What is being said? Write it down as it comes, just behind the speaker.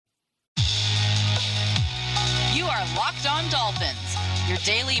are Locked On Dolphins, your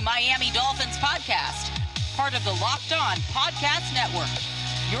daily Miami Dolphins podcast, part of the Locked On Podcast Network,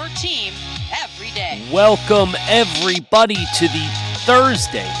 your team every day. Welcome, everybody, to the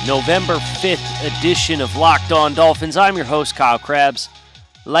Thursday, November 5th edition of Locked On Dolphins. I'm your host, Kyle Krabs,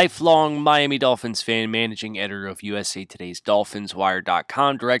 lifelong Miami Dolphins fan, managing editor of USA Today's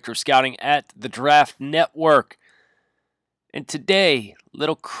DolphinsWire.com, director of scouting at the Draft Network. And today,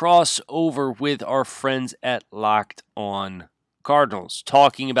 little crossover with our friends at Locked On Cardinals,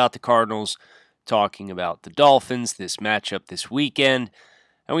 talking about the Cardinals, talking about the Dolphins, this matchup this weekend.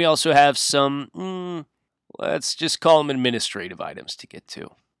 And we also have some, let's just call them administrative items to get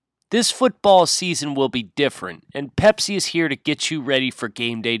to. This football season will be different, and Pepsi is here to get you ready for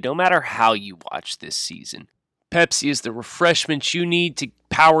game day no matter how you watch this season. Pepsi is the refreshment you need to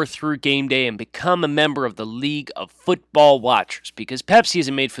power through game day and become a member of the League of Football Watchers, because Pepsi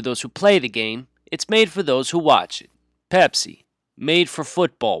isn't made for those who play the game, it's made for those who watch it. Pepsi, made for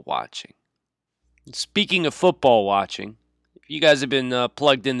football watching. Speaking of football watching, if you guys have been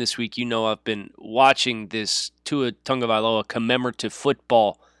plugged in this week, you know I've been watching this Tua Tagovailoa commemorative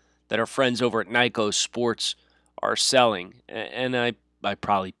football that our friends over at Nikos Sports are selling, and I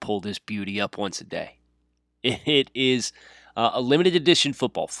probably pull this beauty up once a day. It is a limited edition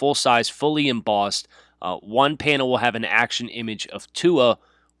football, full-size, fully embossed. One panel will have an action image of Tua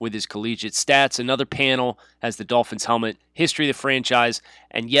with his collegiate stats. Another panel has the Dolphins helmet, history of the franchise,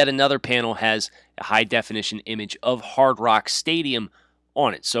 and yet another panel has a high-definition image of Hard Rock Stadium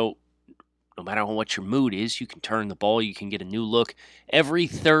on it. So no matter what your mood is, you can turn the ball, you can get a new look every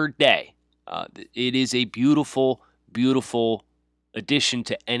third day. It is a beautiful, beautiful addition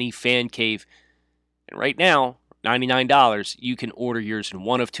to any fan cave. And right now, $99, you can order yours in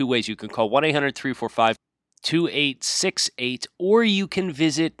one of two ways. You can call 1-800-345-2868, or you can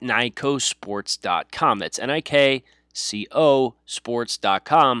visit NICOsports.com. That's NIKCO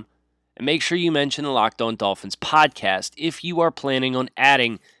sports.com. And make sure you mention the Locked On Dolphins podcast if you are planning on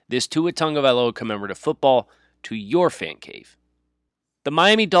adding this Tua Tagovailoa commemorative football to your fan cave. The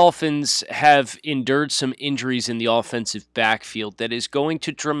Miami Dolphins have endured some injuries in the offensive backfield that is going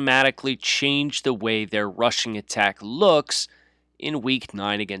to dramatically change the way their rushing attack looks in Week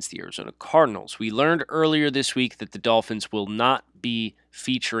 9 against the Arizona Cardinals. We learned earlier this week that the Dolphins will not be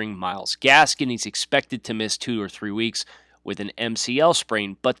featuring Myles Gaskin. He's expected to miss 2 or 3 weeks with an MCL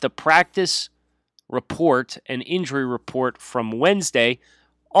sprain, but the practice report and injury report from Wednesday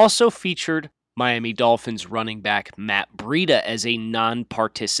also featured Miami Dolphins running back Matt Breida as a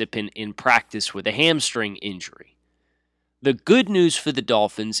non-participant in practice with a hamstring injury. The good news for the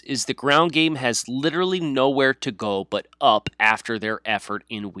Dolphins is the ground game has literally nowhere to go but up after their effort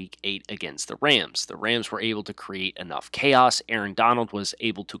in Week 8 against the Rams. The Rams were able to create enough chaos. Aaron Donald was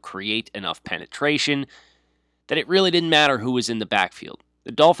able to create enough penetration that it really didn't matter who was in the backfield.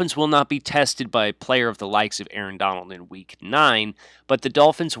 The Dolphins will not be tested by a player of the likes of Aaron Donald in Week 9, but the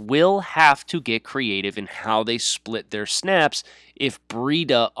Dolphins will have to get creative in how they split their snaps if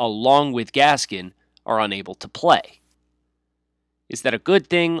Breida, along with Gaskin, are unable to play. Is that a good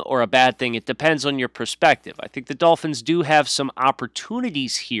thing or a bad thing? It depends on your perspective. I think the Dolphins do have some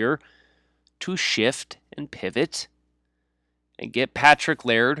opportunities here to shift and pivot and get Patrick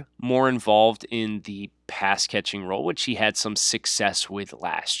Laird more involved in the pass-catching role, which he had some success with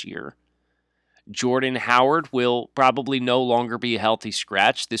last year. Jordan Howard will probably no longer be a healthy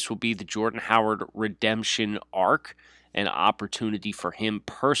scratch. This will be the Jordan Howard redemption arc, an opportunity for him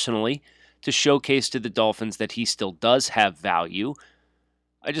personally to showcase to the Dolphins that he still does have value.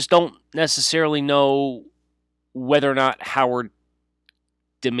 I just don't necessarily know whether or not Howard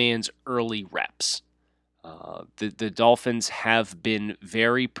demands early reps. The Dolphins have been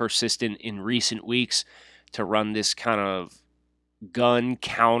very persistent in recent weeks to run this kind of gun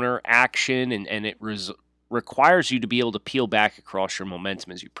counter action, and it requires you to be able to peel back across your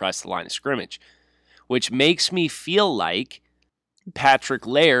momentum as you press the line of scrimmage, which makes me feel like Patrick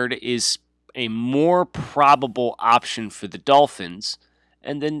Laird is a more probable option for the Dolphins.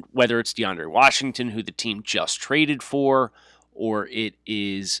 And then whether it's DeAndre Washington, who the team just traded for, or it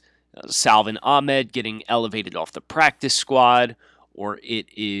is Salvon Ahmed getting elevated off the practice squad, or it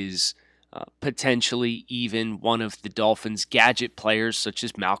is potentially even one of the Dolphins' gadget players such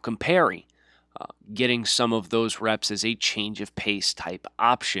as Malcolm Perry, getting some of those reps as a change of pace type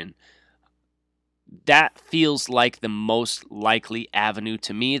option. That feels like the most likely avenue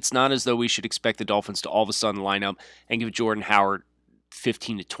to me. It's not as though we should expect the Dolphins to all of a sudden line up and give Jordan Howard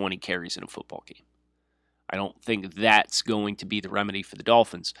 15 to 20 carries in a football game. I don't think that's going to be the remedy for the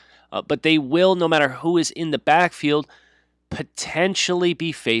Dolphins. But they will, no matter who is in the backfield, potentially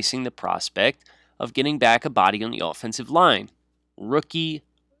be facing the prospect of getting back a body on the offensive line. Rookie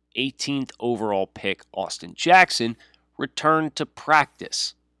 18th overall pick Austin Jackson returned to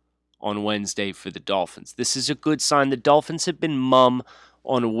practice on Wednesday for the Dolphins. This is a good sign. The Dolphins have been mum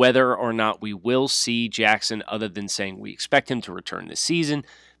on whether or not we will see Jackson, other than saying we expect him to return this season.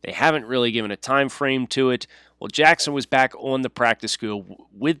 They haven't really given a time frame to it. Well, Jackson was back on the practice field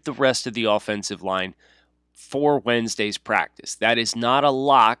with the rest of the offensive line for Wednesday's practice. That is not a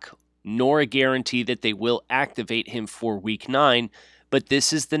lock nor a guarantee that they will activate him for Week 9, but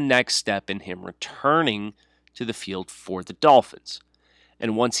this is the next step in him returning to the field for the Dolphins.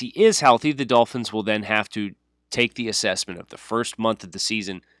 And once he is healthy, the Dolphins will then have to take the assessment of the first month of the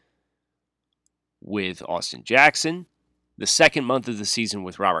season with Austin Jackson, the second month of the season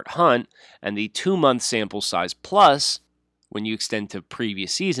with Robert Hunt, and the 2-month sample size plus, when you extend to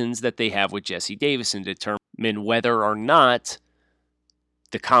previous seasons, that they have with Jesse Davis and determine whether or not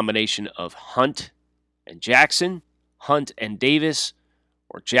the combination of Hunt and Jackson, Hunt and Davis,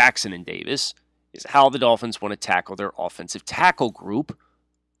 or Jackson and Davis, is how the Dolphins want to tackle their offensive tackle group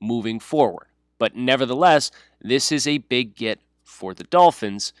moving forward. But nevertheless, this is a big get for the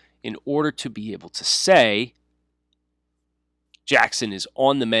Dolphins in order to be able to say Jackson is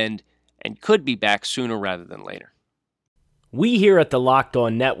on the mend and could be back sooner rather than later. We here at the Locked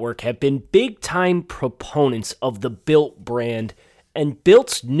On Network have been big-time proponents of the Built brand, and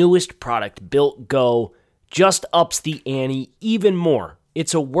Built's newest product, Built Go, just ups the ante even more.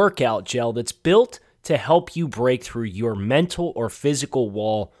 It's a workout gel that's built to help you break through your mental or physical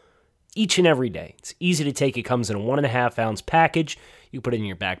wall each and every day. It's easy to take. It comes in a 1.5-ounce package. You put it in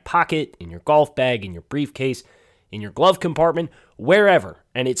your back pocket, in your golf bag, in your briefcase, in your glove compartment, wherever,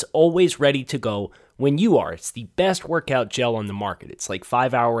 and it's always ready to go when you are. It's the best workout gel on the market. It's like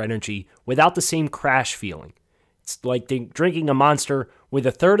 5-hour energy without the same crash feeling. It's like drinking a Monster with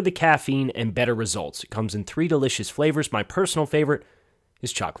a third of the caffeine and better results. It comes in 3 delicious flavors. My personal favorite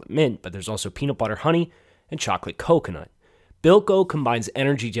is chocolate mint, but there's also peanut butter honey and chocolate coconut. Built Go combines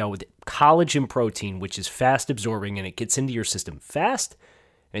energy gel with collagen protein, which is fast absorbing, and it gets into your system fast,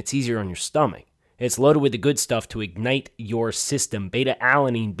 and it's easier on your stomach. It's loaded with the good stuff to ignite your system: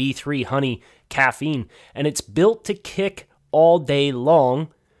 beta-alanine, B3, honey, caffeine, and it's built to kick all day long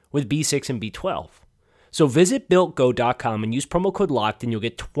with B6 and B12. So visit BuiltGo.com and use promo code LOCKED, and you'll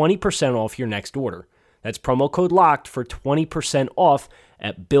get 20% off your next order. That's promo code LOCKED for 20% off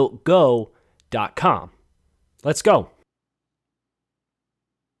at BuiltGo.com. Let's go.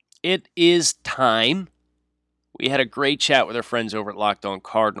 It is time. We had a great chat with our friends over at Locked On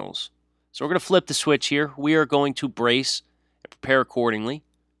Cardinals. So we're going to flip the switch here. We are going to brace and prepare accordingly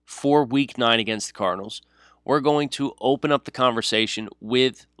for Week 9 against the Cardinals. We're going to open up the conversation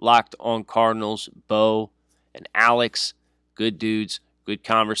with Locked On Cardinals, Bo and Alex. Good dudes, good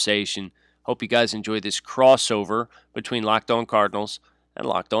conversation. Hope you guys enjoy this crossover between Locked On Cardinals and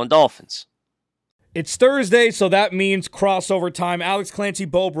Locked On Dolphins. It's Thursday, so that means crossover time. Alex Clancy,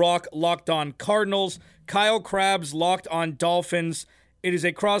 Bo Brock, Locked On Cardinals. Kyle Krabs, Locked On Dolphins. It is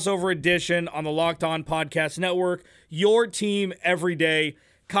a crossover edition on the Locked On Podcast Network. Your team every day.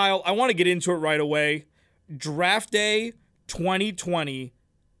 Kyle, I want to get into it right away. Draft Day 2020.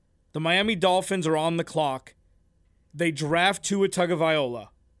 The Miami Dolphins are on the clock. They draft Tua Tagovailoa.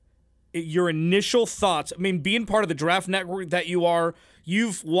 Your initial thoughts? I mean, being part of the draft network that you are,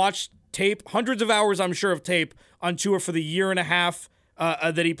 you've watched tape, hundreds of hours, I'm sure, of tape on Tua for the year and a half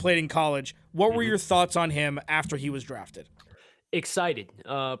that he played in college. What were your thoughts on him after he was drafted? Excited,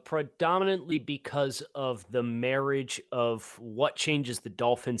 predominantly because of the marriage of what changes the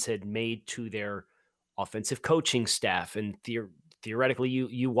Dolphins had made to their offensive coaching staff. And theoretically,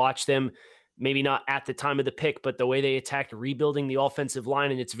 you watch them, maybe not at the time of the pick, but the way they attacked rebuilding the offensive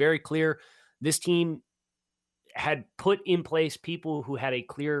line. And it's very clear this team had put in place people who had a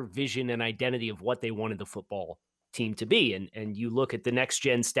clear vision and identity of what they wanted the football team to be. And you look at the next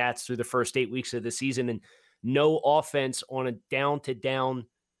gen stats through the first 8 weeks of the season, and no offense on a down-to-down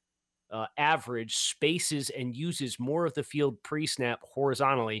average spaces and uses more of the field pre-snap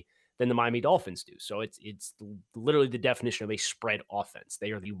horizontally than the Miami Dolphins do. So it's literally the definition of a spread offense.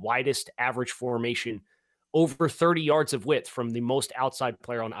 They are the widest average formation, over 30 yards of width from the most outside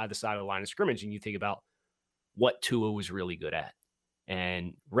player on either side of the line of scrimmage. And you think about what Tua was really good at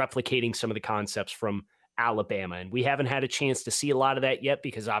and replicating some of the concepts from Alabama. And we haven't had a chance to see a lot of that yet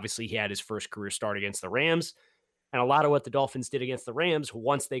because obviously he had his first career start against the Rams. And a lot of what the Dolphins did against the Rams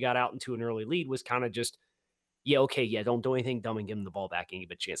once they got out into an early lead was kind of just, don't do anything dumb and give them the ball back and give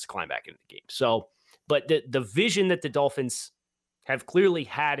them a chance to climb back into the game. So, but the vision that the Dolphins have clearly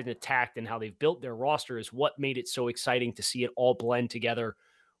had and attacked and how they've built their roster is what made it so exciting to see it all blend together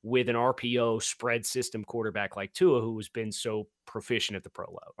with an RPO spread system quarterback like Tua, who has been so proficient at the pro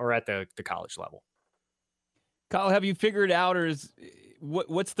level or at the college level. Kyle, have you figured out, or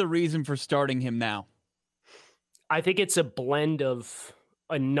what's the reason for starting him now? I think it's a blend of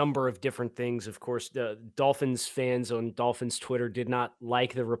a number of different things. Of course, the Dolphins fans on Dolphins Twitter did not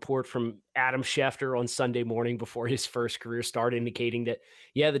like the report from Adam Schefter on Sunday morning before his first career start, indicating that,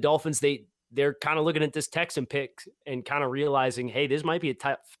 the Dolphins, they're kind of looking at this Texan pick and kind of realizing, hey, this might be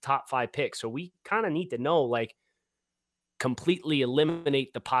a top 5 pick. So we kind of need to know, like, completely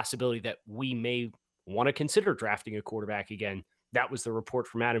eliminate the possibility that we may want to consider drafting a quarterback again. That was the report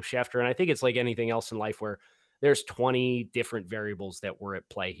from Adam Schefter. And I think it's like anything else in life where there's 20 different variables that were at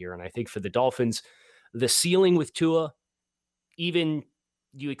play here. And I think for the Dolphins, the ceiling with Tua, even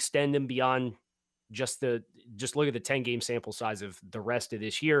you extend them beyond just look at the 10-game sample size of the rest of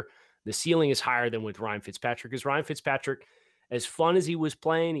this year, the ceiling is higher than with Ryan Fitzpatrick. Because Ryan Fitzpatrick, as fun as he was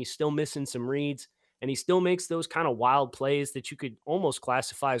playing, he's still missing some reads, and he still makes those kind of wild plays that you could almost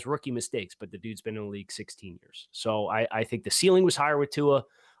classify as rookie mistakes, but the dude's been in the league 16 years. So I think the ceiling was higher with Tua.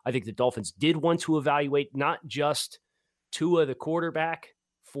 I think the Dolphins did want to evaluate not just Tua, the quarterback,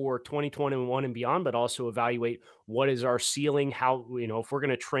 for 2021 and beyond, but also evaluate what is our ceiling, how, if we're going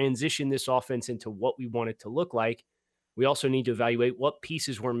to transition this offense into what we want it to look like, we also need to evaluate what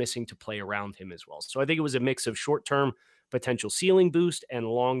pieces we're missing to play around him as well. So I think it was a mix of short-term potential ceiling boost and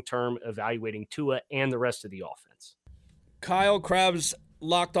long-term evaluating Tua and the rest of the offense. Kyle Krabs,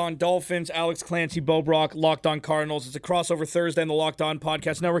 Locked On Dolphins, Alex Clancy, Bo Brock, Locked On Cardinals. It's a crossover Thursday on the Locked On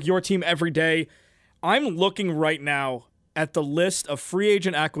Podcast Network, your team every day. I'm looking right now at the list of free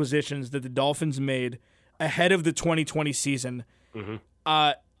agent acquisitions that the Dolphins made ahead of the 2020 season. Mm-hmm.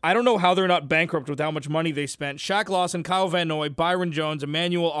 I don't know how they're not bankrupt with how much money they spent. Shaq Lawson, Kyle Van Noy, Byron Jones,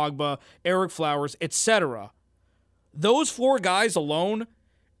 Emmanuel Ogbah, Eric Flowers, etc. Those 4 guys alone,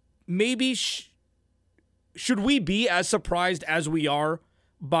 maybe should we be as surprised as we are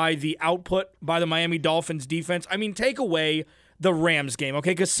by the output by the Miami Dolphins defense? I mean, take away the Rams game,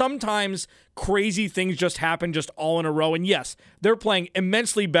 okay? Because sometimes crazy things just happen just all in a row. And yes, they're playing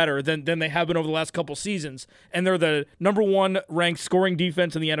immensely better than they have been over the last couple seasons. And they're the number 1 ranked scoring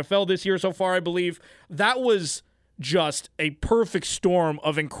defense in the NFL this year so far, I believe. That was just a perfect storm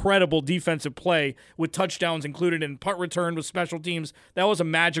of incredible defensive play with touchdowns included in punt return with special teams. That was a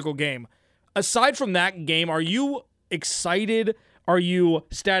magical game. Aside from that game, are you excited? Are you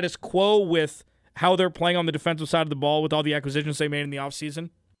status quo with how they're playing on the defensive side of the ball with all the acquisitions they made in the offseason?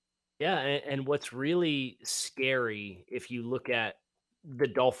 Yeah, and what's really scary, if you look at the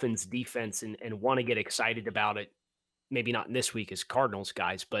Dolphins defense and want to get excited about it, maybe not in this week as Cardinals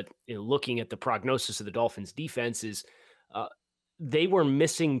guys, but looking at the prognosis of the Dolphins defense is they were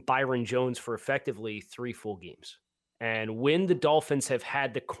missing Byron Jones for effectively 3 full games. And when the Dolphins have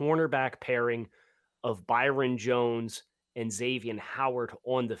had the cornerback pairing of Byron Jones and Xavier Howard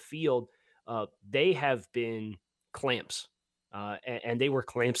on the field, they have been clamps. And they were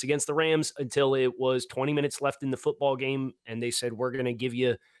clamps against the Rams until it was 20 minutes left in the football game. And they said, we're going to give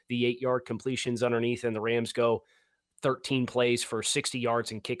you the 8-yard completions underneath. And the Rams go 13 plays for 60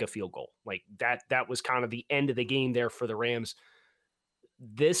 yards and kick a field goal. Like that was kind of the end of the game there for the Rams.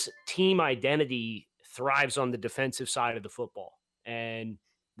 This team identity thrives on the defensive side of the football. And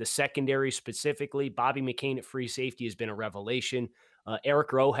the secondary specifically, Bobby McCain at free safety has been a revelation.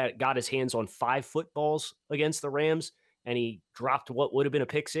 Eric Rowe got his hands on 5 footballs against the Rams, and he dropped what would have been a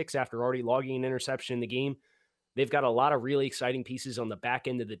pick 6 after already logging an interception in the game. They've got a lot of really exciting pieces on the back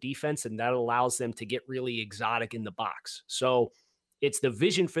end of the defense, and that allows them to get really exotic in the box. So it's the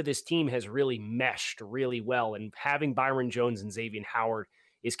vision for this team has really meshed really well, and having Byron Jones and Xavier Howard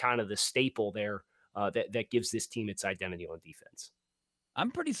is kind of the staple there that gives this team its identity on defense.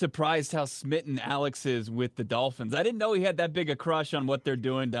 I'm pretty surprised how smitten Alex is with the Dolphins. I didn't know he had that big a crush on what they're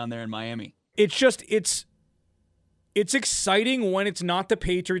doing down there in Miami. It's exciting when it's not the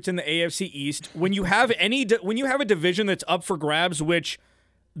Patriots in the AFC East. When you have a division that's up for grabs, which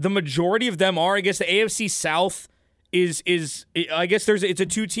the majority of them are, I guess the AFC South is I guess it's a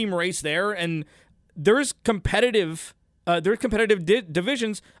 2-team race there, and there's competitive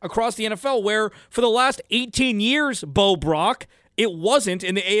divisions across the NFL where for the last 18 years, Bo Brock, it wasn't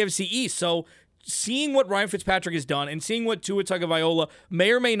in the AFC East. So seeing what Ryan Fitzpatrick has done and seeing what Tua Tagovailoa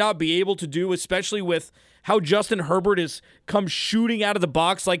may or may not be able to do, especially with how Justin Herbert has come shooting out of the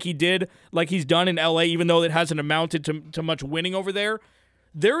box like he's done in LA, even though it hasn't amounted to much winning over there,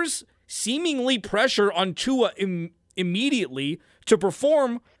 there's seemingly pressure on Tua immediately to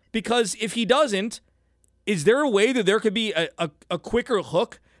perform, because if he doesn't, is there a way that there could be a quicker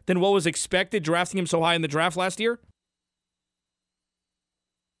hook than what was expected drafting him so high in the draft last year?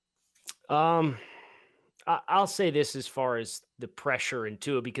 I'll say this as far as the pressure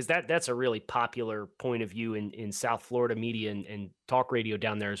into it, because that's a really popular point of view in South Florida media and talk radio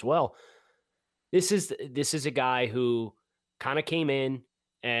down there as well. This is a guy who kind of came in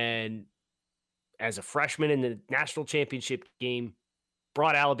and as a freshman in the national championship game,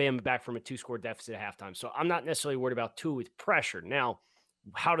 brought Alabama back from a 2-score deficit at halftime. So I'm not necessarily worried about Tua with pressure. Now,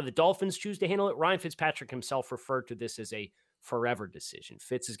 how do the Dolphins choose to handle it? Ryan Fitzpatrick himself referred to this as a forever decision.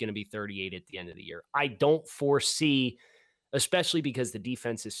 Fitz is going to be 38 at the end of the year. I don't foresee, especially because the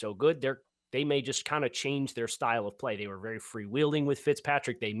defense is so good, they may just kind of change their style of play. They were very freewheeling with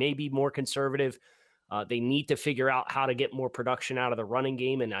Fitzpatrick. They may be more conservative. They need to figure out how to get more production out of the running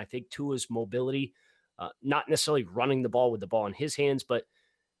game. And I think Tua's mobility, not necessarily running the ball with the ball in his hands, but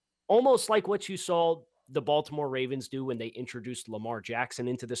almost like what you saw the Baltimore Ravens do when they introduced Lamar Jackson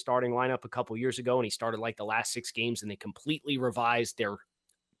into the starting lineup a couple years ago, and he started like the last 6 games and they completely revised their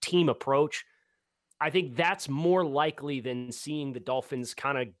team approach. I think that's more likely than seeing the Dolphins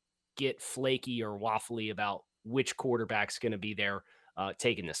kind of get flaky or waffly about which quarterback's going to be there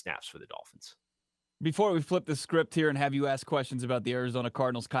taking the snaps for the Dolphins. Before we flip the script here and have you ask questions about the Arizona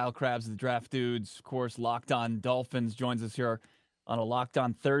Cardinals, Kyle Krabs, the Draft Dudes, of course, Locked On Dolphins, joins us here on a Locked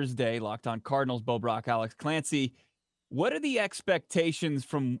On Thursday. Locked On Cardinals, Bo Brock, Alex Clancy. What are the expectations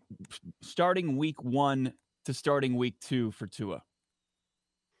from starting week 1 to starting week 2 for Tua?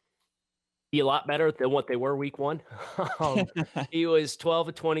 Be a lot better than what they were week 1. He was 12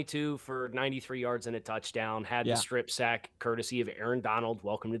 of 22 for 93 yards and a touchdown, had the strip sack courtesy of Aaron Donald.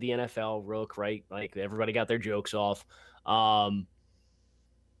 Welcome to the NFL, Rook, right? Like everybody got their jokes off. I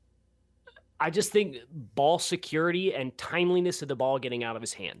just think ball security and timeliness of the ball getting out of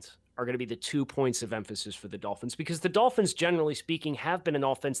his hands are going to be the 2 points of emphasis for the Dolphins, because the Dolphins, generally speaking, have been an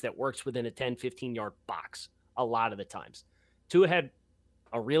offense that works within a 10, 15-yard box a lot of the times. Tua had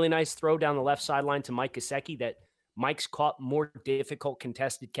a really nice throw down the left sideline to Mike Gesicki that Mike's caught more difficult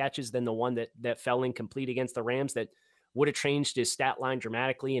contested catches than the one that fell incomplete against the Rams that would have changed his stat line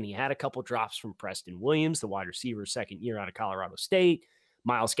dramatically. And he had a couple drops from Preston Williams, the wide receiver, second year out of Colorado State.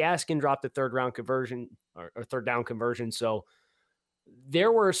 Myles Gaskin dropped a third down conversion. So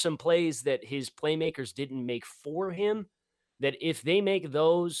there were some plays that his playmakers didn't make for him that if they make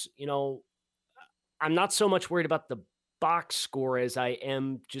those, I'm not so much worried about the box score as I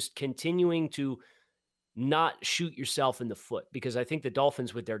am just continuing to not shoot yourself in the foot, because I think the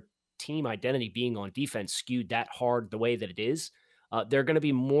Dolphins, with their team identity being on defense skewed that hard the way that it is, they're going to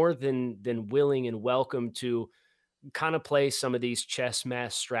be more than willing and welcome to kind of play some of these chess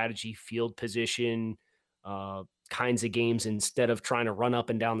mass strategy, field position kinds of games instead of trying to run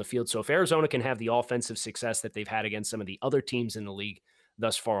up and down the field. So if Arizona can have the offensive success that they've had against some of the other teams in the league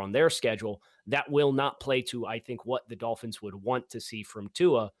thus far on their schedule, that will not play to, I think, what the Dolphins would want to see from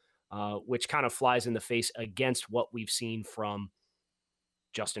Tua, which kind of flies in the face against what we've seen from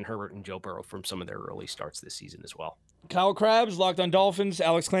Justin Herbert and Joe Burrow from some of their early starts this season as well. Kyle Krabs, Locked On Dolphins.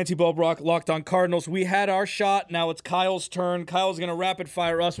 Alex Clancy, Bo Brock, Locked On Cardinals. We had our shot. Now it's Kyle's turn. Kyle's going to rapid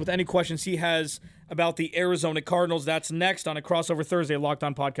fire us with any questions he has about the Arizona Cardinals. That's next on a Crossover Thursday, Locked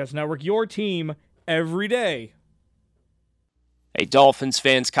On Podcast Network. Your team every day. Hey, Dolphins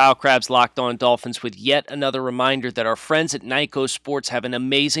fans, Kyle Krabs, Locked On Dolphins, with yet another reminder that our friends at Nyko Sports have an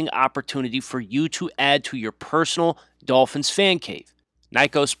amazing opportunity for you to add to your personal Dolphins fan cave.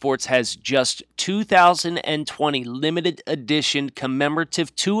 Nyko Sports has just 2020 limited edition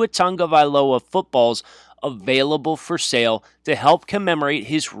commemorative Tua Tagovailoa footballs available for sale to help commemorate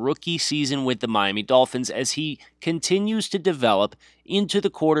his rookie season with the Miami Dolphins as he continues to develop into the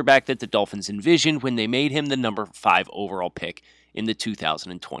quarterback that the Dolphins envisioned when they made him the number 5 overall pick in the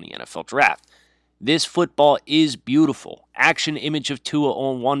 2020 NFL Draft. This football is beautiful. Action image of Tua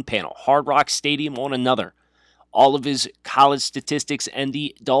on one panel, Hard Rock Stadium on another. All of his college statistics and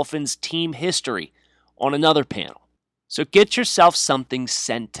the Dolphins team history on another panel. So get yourself something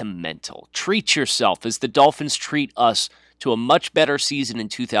sentimental. Treat yourself as the Dolphins treat us to a much better season in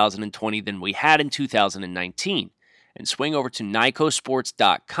 2020 than we had in 2019. And swing over to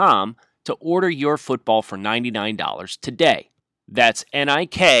NycoSports.com to order your football for $99 today. That's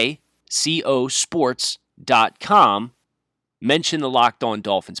NycoSports.com. Mention the Locked On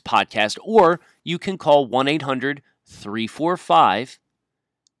Dolphins podcast, or you can call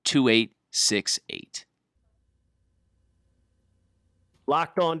 1-800-345-2868.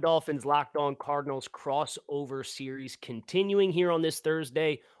 Locked On Dolphins, Locked On Cardinals crossover series continuing here on this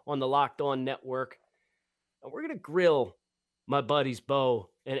Thursday on the Locked On Network. And we're going to grill my buddies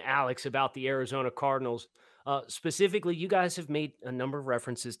Bo and Alex about the Arizona Cardinals. Specifically, you guys have made a number of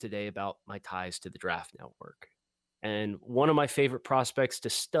references today about my ties to the Draft Network. And one of my favorite prospects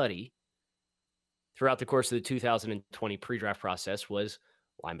to study throughout the course of the 2020 pre-draft process was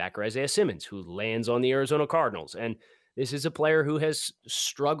linebacker Isaiah Simmons, who lands on the Arizona Cardinals. And this is a player who has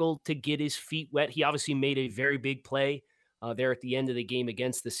struggled to get his feet wet. He obviously made a very big play there at the end of the game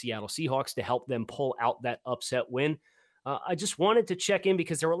against the Seattle Seahawks to help them pull out that upset win. I just wanted to check in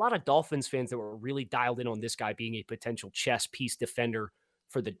because there were a lot of Dolphins fans that were really dialed in on this guy being a potential chess piece defender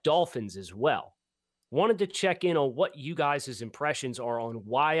for the Dolphins as well. Wanted to check in on what you guys' impressions are on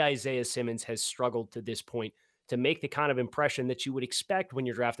why Isaiah Simmons has struggled to this point to make the kind of impression that you would expect when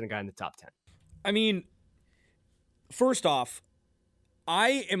you're drafting a guy in the top 10. I mean, first off,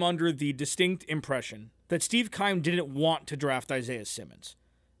 I am under the distinct impression that Steve Keim didn't want to draft Isaiah Simmons.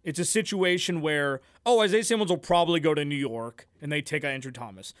 It's a situation where, Isaiah Simmons will probably go to New York, and they take Andrew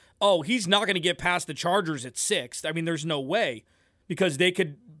Thomas. He's not going to get past the Chargers at 6th. I mean, there's no way, because they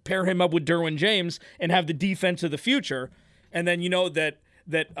could pair him up with Derwin James and have the defense of the future. And then you know that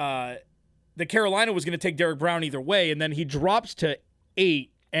Carolina was going to take Derek Brown either way, and then he drops to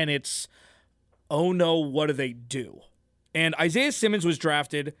 8, and it's, oh no, what do they do? And Isaiah Simmons was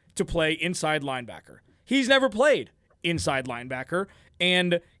drafted to play inside linebacker. He's never played inside linebacker,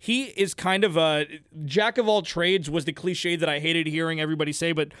 and he is kind of a jack of all trades was the cliche that I hated hearing everybody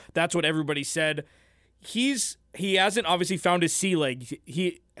say, but that's what everybody said. He hasn't obviously found his sea legs.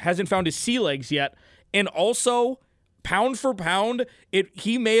 He hasn't found his sea legs yet, and also pound for pound,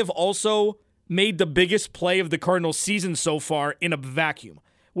 he may have also made the biggest play of the Cardinals season so far in a vacuum.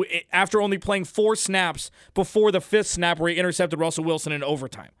 After only playing 4 snaps before the 5th snap where he intercepted Russell Wilson in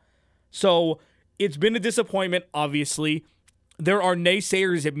overtime. So it's been a disappointment, obviously. There are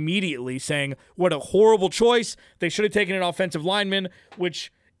naysayers immediately saying, what a horrible choice. They should have taken an offensive lineman,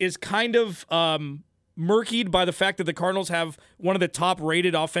 which is kind of murkied by the fact that the Cardinals have one of the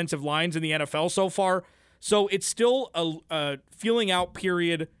top-rated offensive lines in the NFL so far. So it's still a feeling out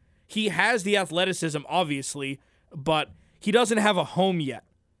period. He has the athleticism, obviously, but he doesn't have a home yet.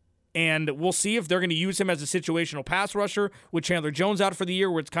 And we'll see if they're going to use him as a situational pass rusher with Chandler Jones out for the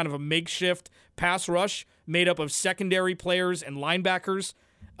year, where it's kind of a makeshift pass rush made up of secondary players and linebackers.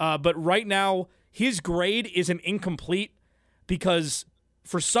 But right now, his grade is an incomplete because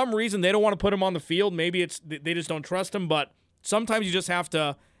for some reason they don't want to put him on the field. Maybe they just don't trust him, but sometimes you just have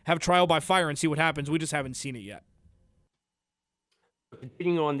to have trial by fire and see what happens. We just haven't seen it yet.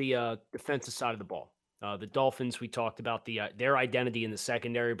 Continuing on the defensive side of the ball. The Dolphins, we talked about their identity in the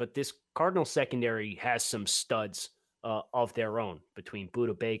secondary, but this Cardinal secondary has some studs of their own between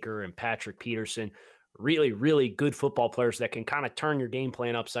Budda Baker and Patrick Peterson. Really, really good football players that can kind of turn your game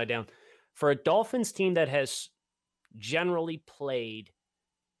plan upside down. For a Dolphins team that has generally played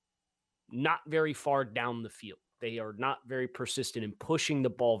not very far down the field, they are not very persistent in pushing the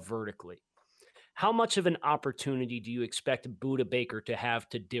ball vertically. How much of an opportunity do you expect Budda Baker to have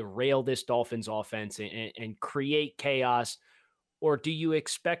to derail this Dolphins offense and create chaos? Or do you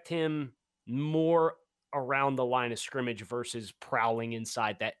expect him more around the line of scrimmage versus prowling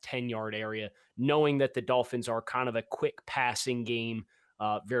inside that 10-yard area, knowing that the Dolphins are kind of a quick passing game,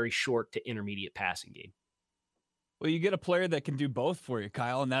 very short to intermediate passing game? Well, you get a player that can do both for you,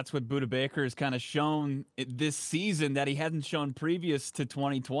 Kyle, and that's what Budda Baker has kind of shown this season that he hadn't shown previous to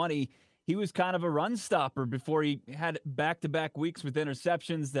 2020. He was kind of a run stopper before he had back-to-back weeks with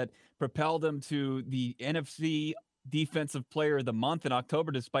interceptions that propelled him to the NFC Defensive Player of the Month in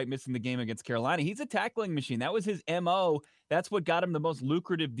October, despite missing the game against Carolina. He's a tackling machine. That was his MO. That's what got him the most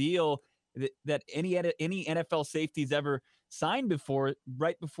lucrative deal that any NFL safety's ever signed before,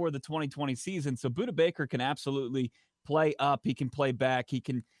 right before the 2020 season. So Budda Baker can absolutely play up. He can play back. He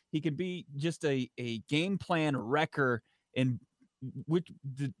can be just a game plan wrecker in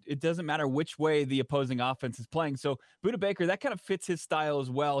it doesn't matter which way the opposing offense is playing. So Budda Baker, that kind of fits his style as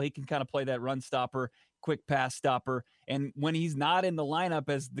well. He can kind of play that run stopper, quick pass stopper. And when he's not in the lineup,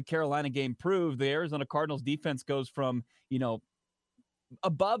 as the Carolina game proved, the Arizona Cardinals defense goes from,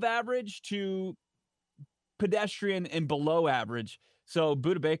 above average to pedestrian and below average. So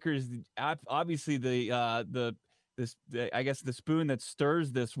Budda Baker is obviously the spoon that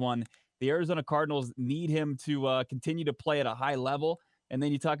stirs this one. The Arizona Cardinals need him to continue to play at a high level. And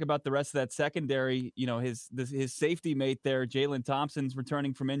then you talk about the rest of that secondary, his safety mate there, Jalen Thompson's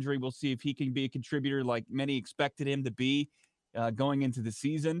returning from injury. We'll see if he can be a contributor like many expected him to be going into the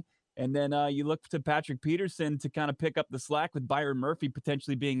season. And then you look to Patrick Peterson to kind of pick up the slack with Byron Murphy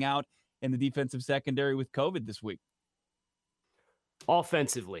potentially being out in the defensive secondary with COVID this week.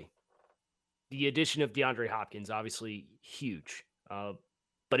 Offensively, the addition of DeAndre Hopkins, obviously huge.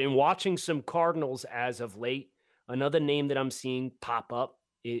 But in watching some Cardinals as of late, another name that I'm seeing pop up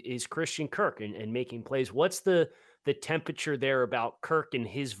is Christian Kirk and making plays. What's the the temperature there about Kirk and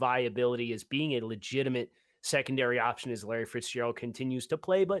his viability as being a legitimate secondary option as Larry Fitzgerald continues to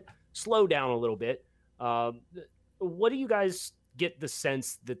play, but slow down a little bit. What do you guys get the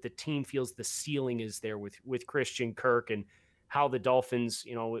sense that the team feels the ceiling is there with Christian Kirk, and how the Dolphins,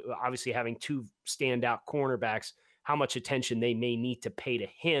 obviously having two standout cornerbacks, how much attention they may need to pay to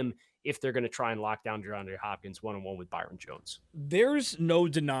him if they're going to try and lock down DeAndre Hopkins one-on-one with Byron Jones? There's no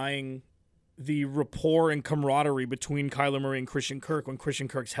denying the rapport and camaraderie between Kyler Murray and Christian Kirk when Christian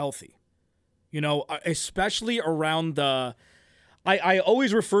Kirk's healthy. Especially around I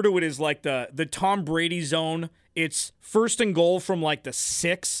always refer to it as like the Tom Brady zone. It's first and goal from like the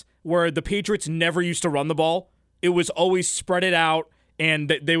 6, where the Patriots never used to run the ball. It was always spread it out,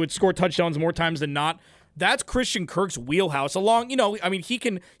 and they would score touchdowns more times than not. That's Christian Kirk's wheelhouse. He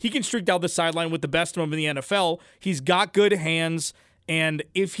can streak down the sideline with the best of them in the NFL. He's got good hands, and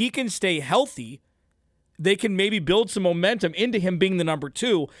if he can stay healthy, they can maybe build some momentum into him being the number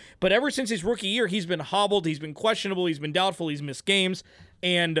 2. But ever since his rookie year, he's been hobbled, he's been questionable, he's been doubtful, he's missed games.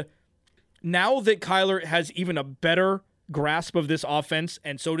 And now that Kyler has even a better grasp of this offense,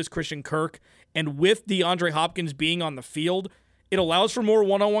 and so does Christian Kirk, and with DeAndre Hopkins being on the field, it allows for more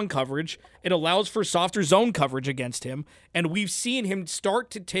one-on-one coverage. It allows for softer zone coverage against him. And we've seen him start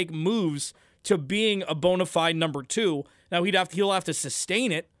to take moves to being a bona fide number 2. Now, he'll have to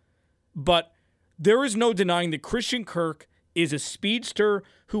sustain it, but there is no denying that Christian Kirk is a speedster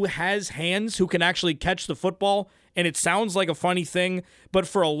who has hands, who can actually catch the football. And it sounds like a funny thing, but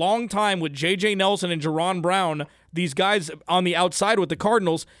for a long time with J.J. Nelson and Jerron Brown, these guys on the outside with the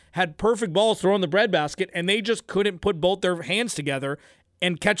Cardinals had perfect balls thrown in the breadbasket, and they just couldn't put both their hands together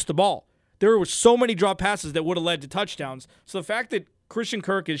and catch the ball. There were so many drop passes that would have led to touchdowns. So the fact that Christian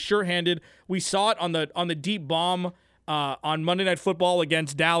Kirk is sure-handed, we saw it on the deep bomb on Monday Night Football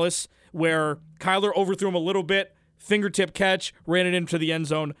against Dallas, where Kyler overthrew him a little bit, fingertip catch, ran it into the end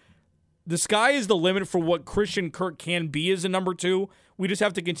zone. The sky is the limit for what Christian Kirk can be as a number 2. We just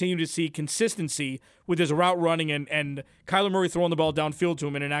have to continue to see consistency with his route running and Kyler Murray throwing the ball downfield to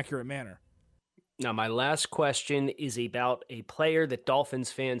him in an accurate manner. Now, my last question is about a player that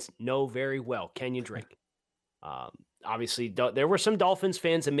Dolphins fans know very well, Kenyon Drake. Obviously, there were some Dolphins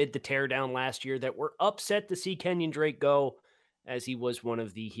fans amid the teardown last year that were upset to see Kenyon Drake go, as he was one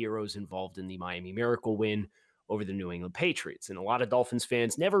of the heroes involved in the Miami Miracle win over the New England Patriots. And a lot of Dolphins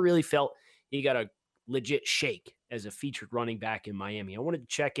fans never really felt he got a legit shake as a featured running back in Miami. I wanted to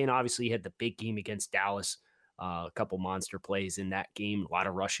check in. Obviously, he had the big game against Dallas, a couple monster plays in that game, a lot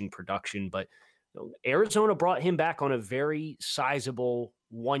of rushing production. But Arizona brought him back on a very sizable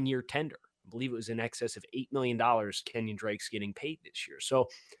one-year tender. I believe it was in excess of $8 million Kenyon Drake's getting paid this year. So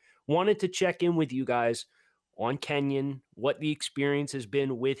wanted to check in with you guys on Kenyon, what the experience has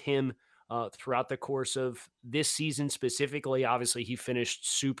been with him throughout the course of this season specifically. Obviously, he finished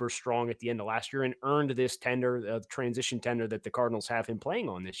super strong at the end of last year and earned this tender, the transition tender that the Cardinals have him playing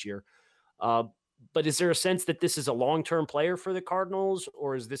on this year. But is there a sense that this is a long-term player for the Cardinals,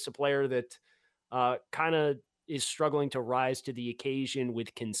 or is this a player that kind of is struggling to rise to the occasion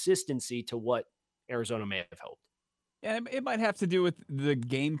with consistency to what Arizona may have hoped? Yeah, it might have to do with the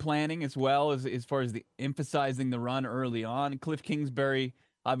game planning as well as far as the emphasizing the run early on. Cliff Kingsbury,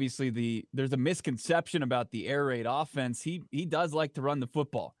 obviously there's a misconception about the air raid offense. He does like to run the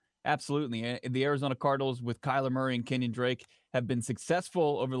football. Absolutely. The Arizona Cardinals with Kyler Murray and Kenyon Drake have been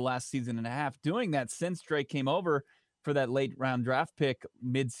successful over the last season and a half doing that since Drake came over for that late round draft pick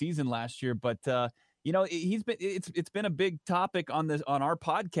mid-season last year. But it's been a big topic on our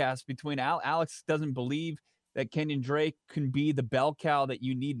podcast between Alex doesn't believe that Kenyon Drake can be the bell cow that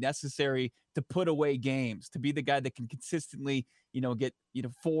you need necessary to put away games, to be the guy that can consistently, get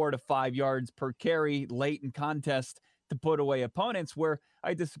 4 to 5 yards per carry late in contest to put away opponents, where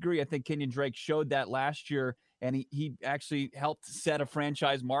I disagree. I think Kenyon Drake showed that last year, and he actually helped set a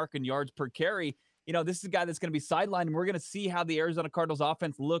franchise mark in yards per carry. This is a guy that's going to be sidelined, and we're going to see how the Arizona Cardinals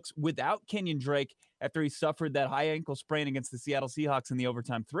offense looks without Kenyon Drake after he suffered that high ankle sprain against the Seattle Seahawks in the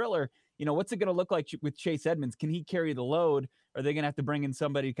overtime thriller. What's it going to look like with Chase Edmonds? Can he carry the load? Are they going to have to bring in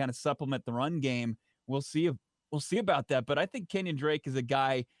somebody to kind of supplement the run game? We'll see about that. But I think Kenyon Drake is a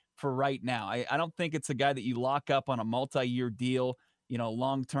guy for right now. I don't think it's a guy that you lock up on a multi-year deal,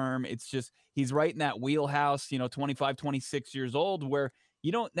 long-term. It's just he's right in that wheelhouse, 25, 26 years old, where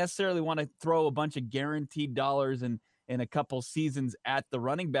you don't necessarily want to throw a bunch of guaranteed dollars in a couple seasons at the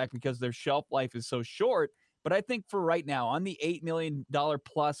running back because their shelf life is so short. But I think for right now, on the $8 million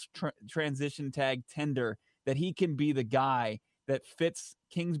plus transition tag tender, that he can be the guy that fits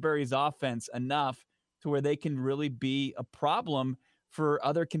Kingsbury's offense enough to where they can really be a problem for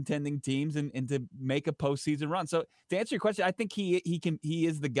other contending teams and to make a postseason run. So to answer your question, I think he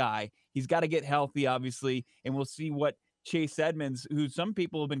is the guy. He's got to get healthy, obviously, and we'll see what Chase Edmonds, who some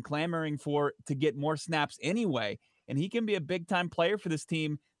people have been clamoring for to get more snaps anyway, and he can be a big-time player for this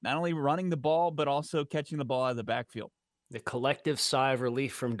team, not only running the ball, but also catching the ball out of the backfield. The collective sigh of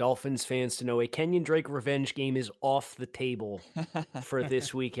relief from Dolphins fans to know a Kenyon Drake revenge game is off the table for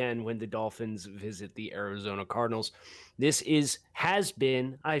this weekend when the Dolphins visit the Arizona Cardinals. This has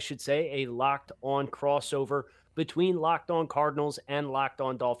been, I should say, a Locked On crossover between Locked On Cardinals and Locked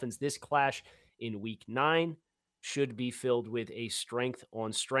On Dolphins. This clash in Week 9 should be filled with a strength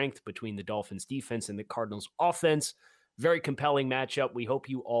on strength between the Dolphins defense and the Cardinals offense. Very compelling matchup. We hope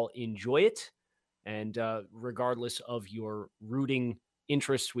you all enjoy it. And regardless of your rooting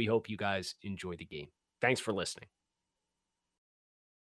interests, we hope you guys enjoy the game. Thanks for listening.